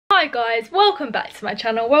Hi guys, welcome back to my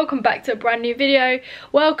channel, welcome back to a brand new video,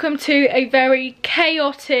 welcome to a very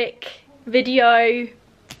chaotic video.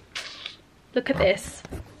 Look at this.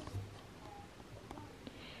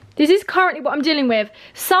 This is currently what I'm dealing with.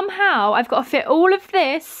 Somehow I've got to fit all of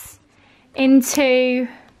this into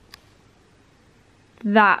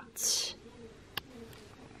that.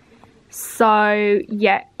 So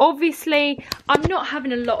yeah, obviously I'm not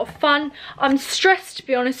having a lot of fun. I'm stressed, to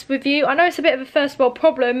be honest with you. I know it's a bit of a first world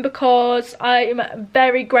problem because I'm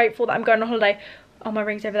very grateful that I'm going on holiday. Oh, my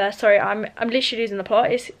ring's over there. Sorry, I'm literally losing the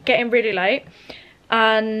plot. It's getting really late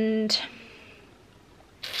and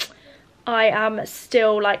I am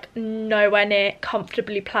still like nowhere near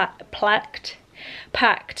comfortably packed,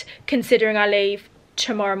 considering I leave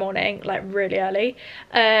tomorrow morning, like really early.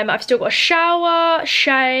 I've still got to shower,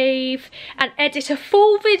 shave and edit a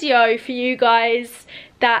full video for you guys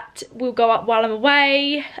that will go up while I'm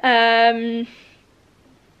away. I'm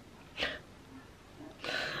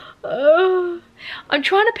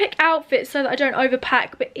trying to pick outfits so that I don't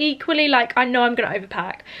overpack, but equally, like, I know I'm gonna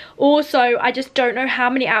overpack. Also, I just don't know how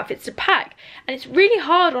many outfits to pack, and it's really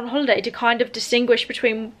hard on holiday to kind of distinguish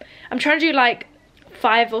between, I'm trying to do like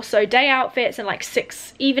 5 or so day outfits and like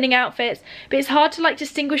 6 evening outfits, but it's hard to like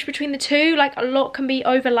distinguish between the two. Like, a lot can be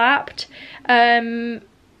overlapped. There's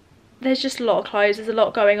just a lot of clothes, there's a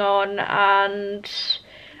lot going on, and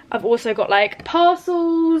I've also got like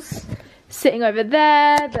parcels sitting over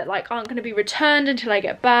there that like aren't going to be returned until I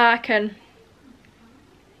get back, and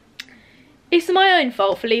it's my own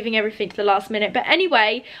fault for leaving everything to the last minute. But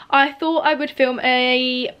anyway, I thought I would film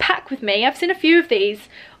a pack with me. I've seen a few of these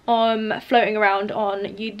floating around on the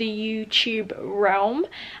YouTube realm,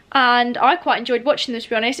 and I quite enjoyed watching them, to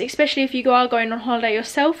be honest, especially if you are going on holiday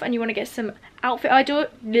yourself and you want to get some outfit ideas.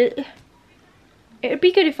 It would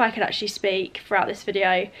be good if I could actually speak throughout this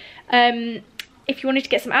video. If you wanted to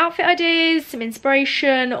get some outfit ideas, some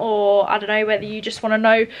inspiration, or I don't know, whether you just want to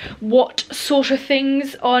know what sort of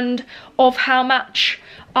things of how much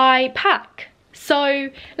I pack. So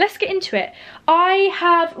let's get into it. I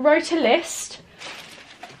have wrote a list.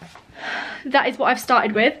 That is what I've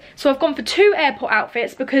started with. So I've gone for 2 airport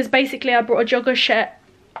outfits because basically I brought a jogger set.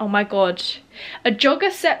 Oh my god, a jogger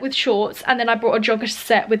set with shorts, and then I brought a jogger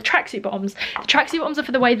set with tracksuit bottoms. The tracksuit bottoms are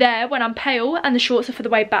for the way there when I'm pale, and the shorts are for the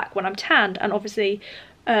way back when I'm tanned. And obviously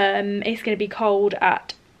it's going to be cold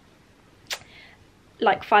at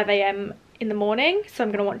like 5 AM in the morning, so I'm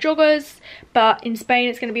going to want joggers, but in Spain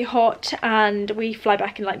it's going to be hot and we fly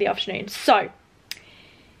back in like the afternoon. So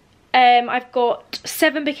I've got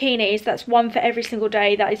 7 bikinis. That's 1 for every single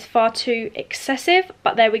day. That is far too excessive,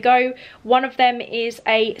 but there we go. One of them is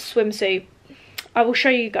a swimsuit. I will show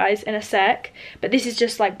you guys in a sec, but this is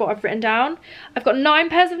just like what I've written down. I've got 9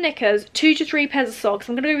 pairs of knickers, 2 to 3 pairs of socks.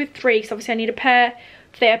 I'm going to go with 3 because obviously I need a pair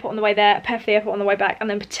for the airport on the way there, a pair for the airport on the way back, and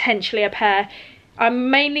then potentially a pair. I'm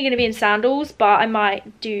mainly going to be in sandals, but I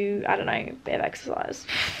might do, I don't know, a bit of exercise.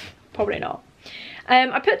 Probably not.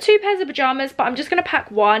 I put 2 pairs of pyjamas, but I'm just going to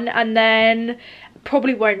pack 1, and then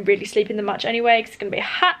probably won't really sleep in them much anyway because it's going to be a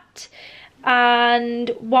hat and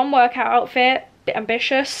 1 workout outfit, bit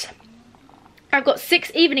ambitious. I've got 6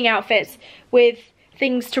 evening outfits with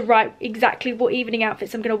things to write exactly what evening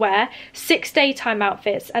outfits I'm going to wear, 6 daytime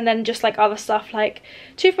outfits, and then just like other stuff like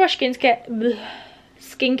toothbrush,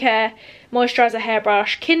 skincare, moisturizer,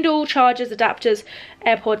 hairbrush, Kindle, chargers, adapters,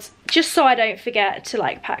 AirPods, just so I don't forget to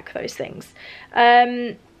like pack those things.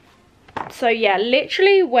 So yeah,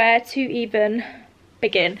 literally where to even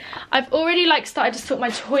begin. I've already like started to sort my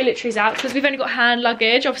toiletries out because we've only got hand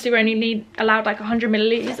luggage. Obviously we only allowed like 100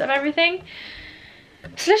 millilitres of everything.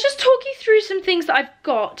 So let's just talk you through some things that I've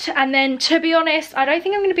got, and then to be honest, I don't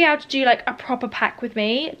think I'm going to be able to do like a proper pack with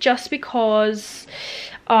me just because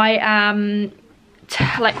I am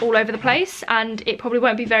like all over the place, and it probably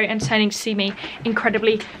won't be very entertaining to see me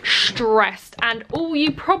incredibly stressed. And all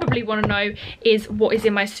you probably want to know is what is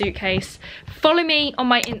in my suitcase. Follow me on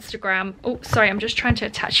my Instagram. Oh, sorry, I'm just trying to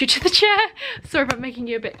attach you to the chair. Sorry if I'm making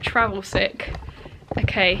you a bit travel sick.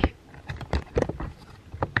 Okay.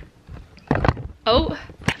 Oh,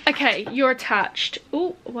 okay, you're attached.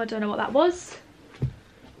 Oh, I don't know what that was.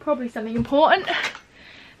 Probably something important.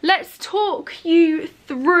 Let's talk you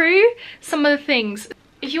through some of the things.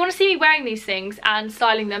 If you want to see me wearing these things and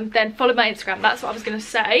styling them, then follow my Instagram. That's what I was going to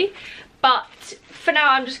say. But for now,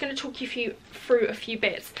 I'm just going to talk you through a few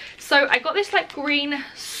bits. So I got this like green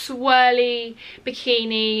swirly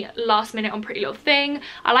bikini last minute on Pretty Little Thing.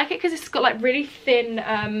 I like it because it's got like really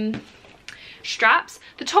thin straps.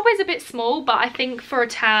 The top is a bit small, but I think for a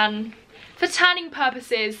tan, for tanning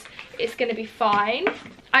purposes, it's going to be fine.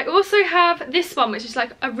 I also have this one, which is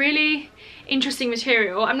like a really interesting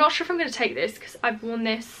material. I'm not sure if I'm going to take this because I've worn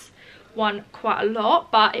this one quite a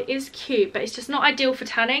lot, but it is cute, but it's just not ideal for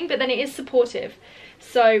tanning, but then it is supportive,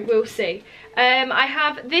 so we'll see. I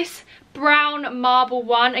have this brown marble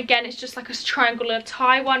one. Again, it's just like a triangular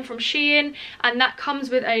tie one from Shein, and that comes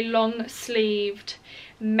with a long sleeved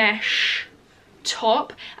mesh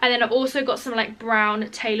top, and then I've also got some like brown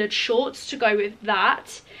tailored shorts to go with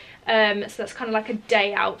that. So that's kind of like a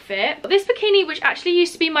day outfit. This bikini, which actually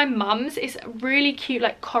used to be my mum's, is a really cute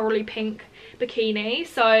like corally pink bikini,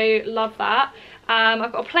 so love that.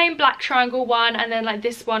 I've got a plain black triangle one, and then like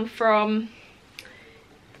this one from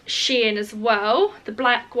Shein as well. The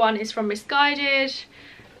black one is from Misguided.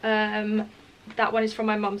 That one is from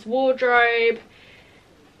my mum's wardrobe.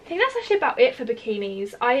 I think that's actually about it for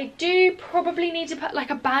bikinis. I do probably need to put like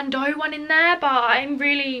a bandeau one in there, but I'm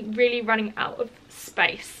really running out of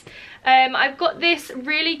space. I've got this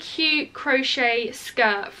really cute crochet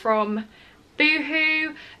skirt from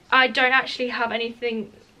Boohoo. I don't actually have any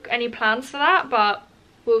plans for that, but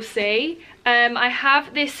we'll see. I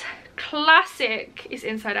have this classic, it's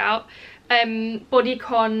inside out,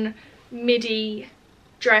 bodycon midi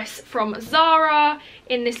dress from Zara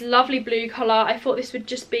in this lovely blue colour. I thought this would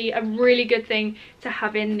just be a really good thing to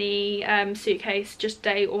have in the suitcase, just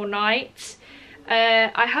day or night.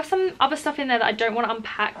 I have some other stuff in there that I don't want to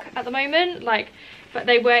unpack at the moment, but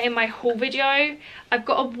they were in my haul video. I've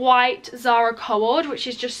got a white Zara cord, which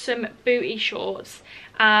is just some booty shorts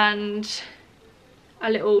and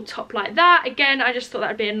a little top like that. Again, I just thought that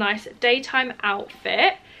would be a nice daytime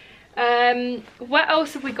outfit. What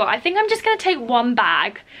else have we got? I think I'm just going to take one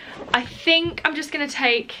bag. I think I'm just going to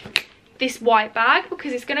take this white bag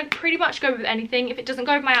because it's going to pretty much go with anything. If it doesn't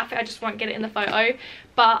go with my outfit, I just won't get it in the photo.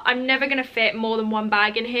 But I'm never going to fit more than one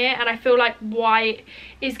bag in here, and I feel like white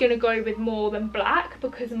is going to go with more than black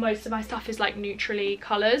because most of my stuff is like neutrally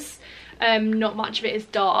colours. Not much of it is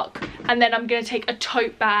dark. And then I'm going to take a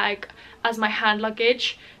tote bag as my hand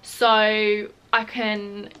luggage, so I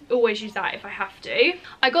can always use that if I have to.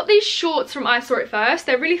 I got these shorts from I Saw It First.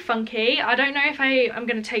 They're really funky. I don't know if I'm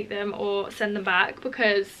going to take them or send them back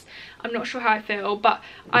because I'm not sure how I feel, but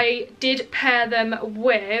I did pair them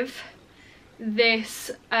with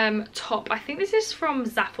this top. I think this is from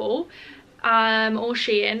Zaful or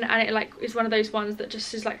Shein, and it like is one of those ones that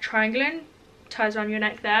just is like triangular, ties around your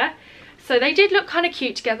neck there. So they did look kind of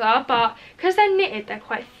cute together, but because they're knitted, they're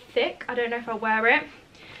quite thick. I don't know if I'll wear it.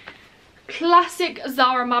 Classic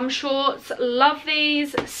Zara mum shorts, love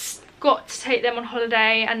these, got to take them on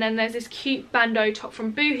holiday. And then there's this cute bandeau top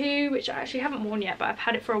from Boohoo, which I actually haven't worn yet, but I've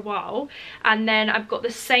had it for a while. And then I've got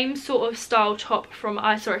the same sort of style top from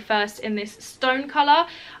I Saw It First in this stone colour.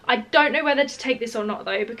 I don't know whether to take this or not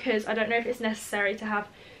though, because I don't know if it's necessary to have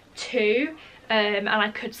two, and I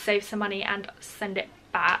could save some money and send it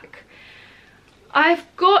back.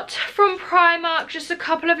 I've got from Primark just a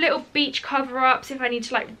couple of little beach cover-ups if I need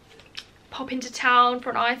to like pop into town for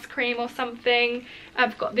an ice cream or something.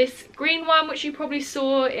 I've got this green one, which you probably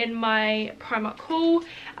saw in my Primark haul,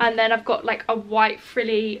 and then I've got like a white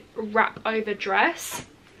frilly wrap over dress.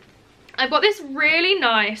 I've got this really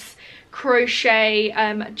nice crochet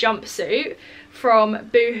jumpsuit from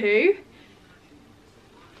Boohoo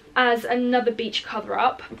as another beach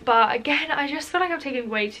cover-up, but again I just feel like I'm taking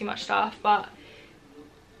way too much stuff, but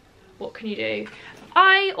what can you do?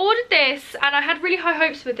 I ordered this and I had really high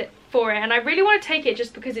hopes for it, and I really want to take it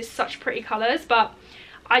just because it's such pretty colours, but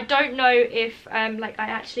I don't know if like I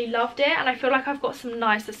actually loved it, and I feel like I've got some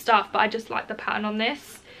nicer stuff, but I just like the pattern on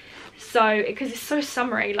this, so because it's so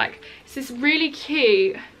summery. Like it's this really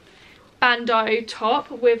cute bandeau top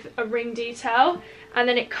with a ring detail, and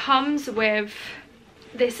then it comes with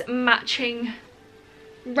this matching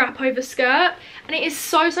wrap over skirt, and it is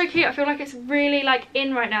so cute. I feel like it's really like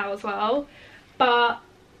in right now as well, but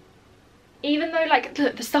even though like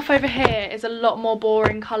the stuff over here is a lot more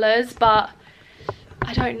boring colours, but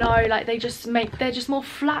I don't know, like they're just more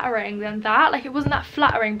flattering than that. Like it wasn't that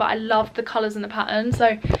flattering, but I loved the colours and the pattern, so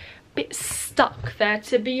a bit stuck there,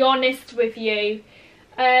 to be honest with you.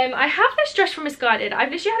 I have this dress from Misguided.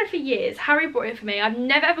 I've literally had it for years. Harry bought it for me. I've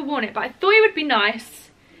never ever worn it, but I thought it would be nice.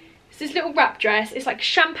 It's this little wrap dress. It's like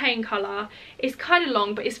champagne colour. It's kind of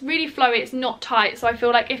long, but it's really flowy. It's not tight, so I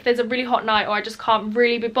feel like if there's a really hot night or I just can't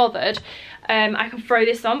really be bothered, I can throw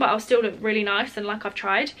this on, but I'll still look really nice and like I've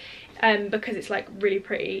tried. because it's like really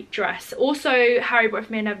pretty dress. Also, Harry bought it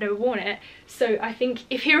for me and I've never worn it, so I think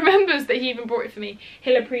if he remembers that he even bought it for me,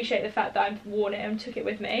 he'll appreciate the fact that I've worn it and took it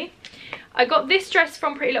with me. I got this dress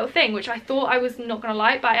from Pretty Little Thing, which I thought I was not gonna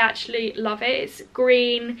like, but I actually love it. It's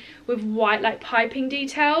green with white like piping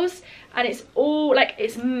details, and it's all like,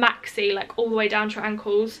 it's maxi, like all the way down to your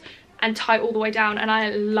ankles and tight all the way down, and I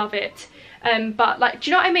love it. But like, do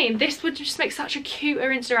you know what I mean? This would just make such a cuter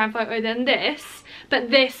Instagram photo than this, but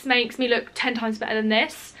this makes me look 10 times better than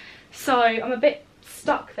this, so I'm a bit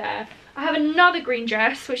stuck there. I have another green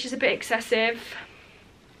dress, which is a bit excessive.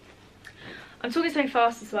 I'm talking so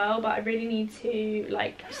fast as well, but I really need to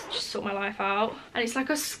like just sort my life out. And it's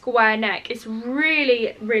like a square neck. It's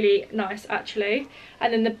really, really nice actually.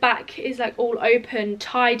 And then the back is like all open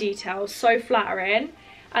tie details, so flattering.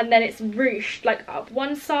 And then it's ruched like up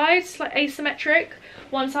one side, it's like asymmetric.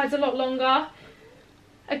 One side's a lot longer.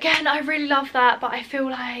 Again, I really love that, but I feel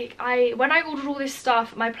like when I ordered all this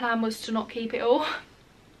stuff, my plan was to not keep it all.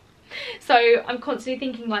 So I'm constantly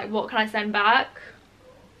thinking like, what can I send back?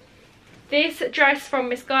 This dress from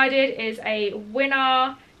Misguided is a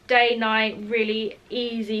winner, day, night, really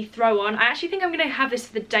easy throw on. I actually think I'm going to have this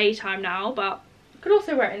for the daytime now, but I could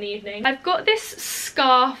also wear it in the evening. I've got this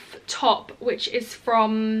scarf top, which is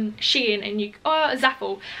from Shein and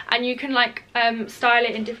Zaful, and you can like style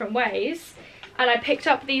it in different ways. And I picked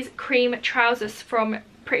up these cream trousers from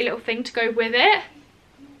Pretty Little Thing to go with it.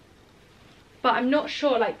 But I'm not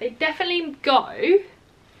sure, like they definitely go.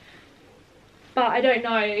 But I don't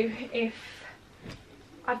know if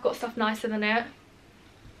I've got stuff nicer than it.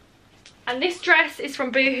 And this dress is from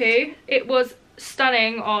Boohoo. It was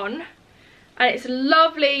stunning on. And it's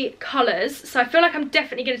lovely colours. So I feel like I'm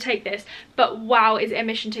definitely going to take this. But wow, is it a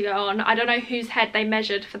mission to go on. I don't know whose head they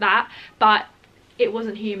measured for that. But it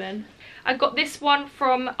wasn't human. I got this one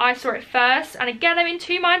from I Saw It First, and again I'm in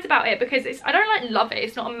two minds about it because I don't like love it,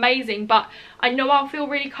 it's not amazing, but I know I'll feel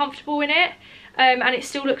really comfortable in it, and it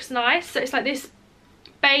still looks nice. So it's like this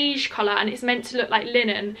beige colour and it's meant to look like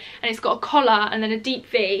linen, and it's got a collar and then a deep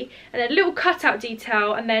V and then a little cutout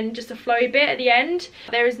detail and then just a flowy bit at the end.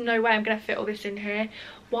 There is no way I'm going to fit all this in here.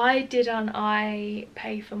 Why didn't I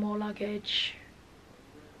pay for more luggage?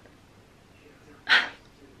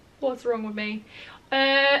 What's wrong with me?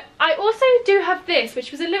 I also do have this,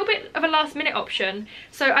 which was a little bit of a last minute option.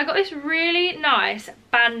 So I got this really nice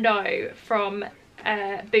bandeau from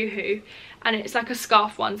Boohoo, and it's like a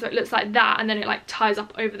scarf one, so it looks like that, and then it like ties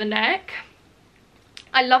up over the neck.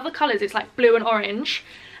 I love the colours. It's like blue and orange,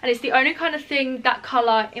 and it's the only kind of thing that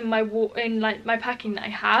colour in my packing that I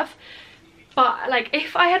have. But like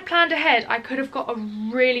if I had planned ahead, I could have got a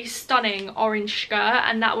really stunning orange skirt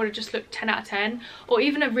and that would have just looked 10 out of 10, or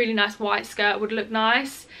even a really nice white skirt would look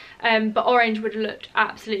nice, but orange would have looked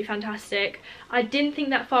absolutely fantastic. I didn't think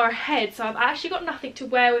that far ahead, so I've actually got nothing to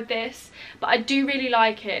wear with this, but I do really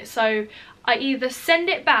like it. So I either send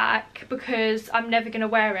it back because I'm never going to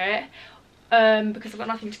wear it, because I've got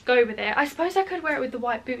nothing to go with it. I suppose I could wear it with the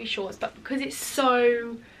white booty shorts, but because it's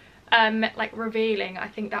so like revealing, I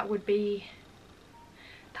think that would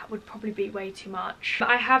probably be way too much.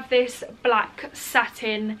 I have this black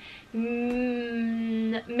satin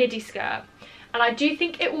midi skirt, and I do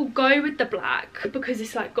think it will go with the black because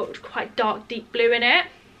it's like got quite dark deep blue in it,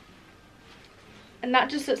 and that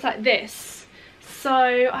just looks like this. So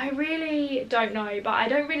I really don't know, but I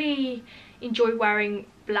don't really enjoy wearing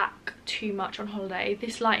black too much on holiday.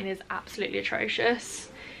 This lighting is absolutely atrocious.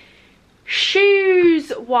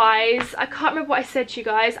 Shoes wise, I can't remember what I said to you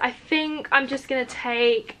guys. I think I'm just gonna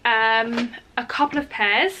take a couple of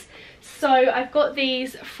pairs. So I've got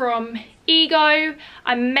these from Ego.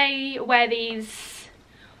 I may wear these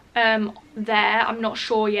there, I'm not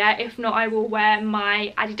sure yet. If not, I will wear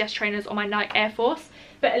my Adidas trainers or my Nike Air Force.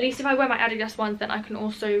 But at least if I wear my Adidas ones, then I can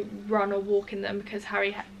also run or walk in them, because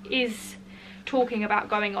Harry is talking about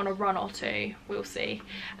going on a run or two. We'll see.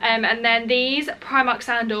 And then these Primark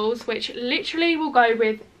sandals, which literally will go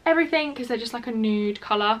with everything because they're just like a nude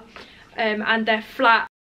colour, and they're flat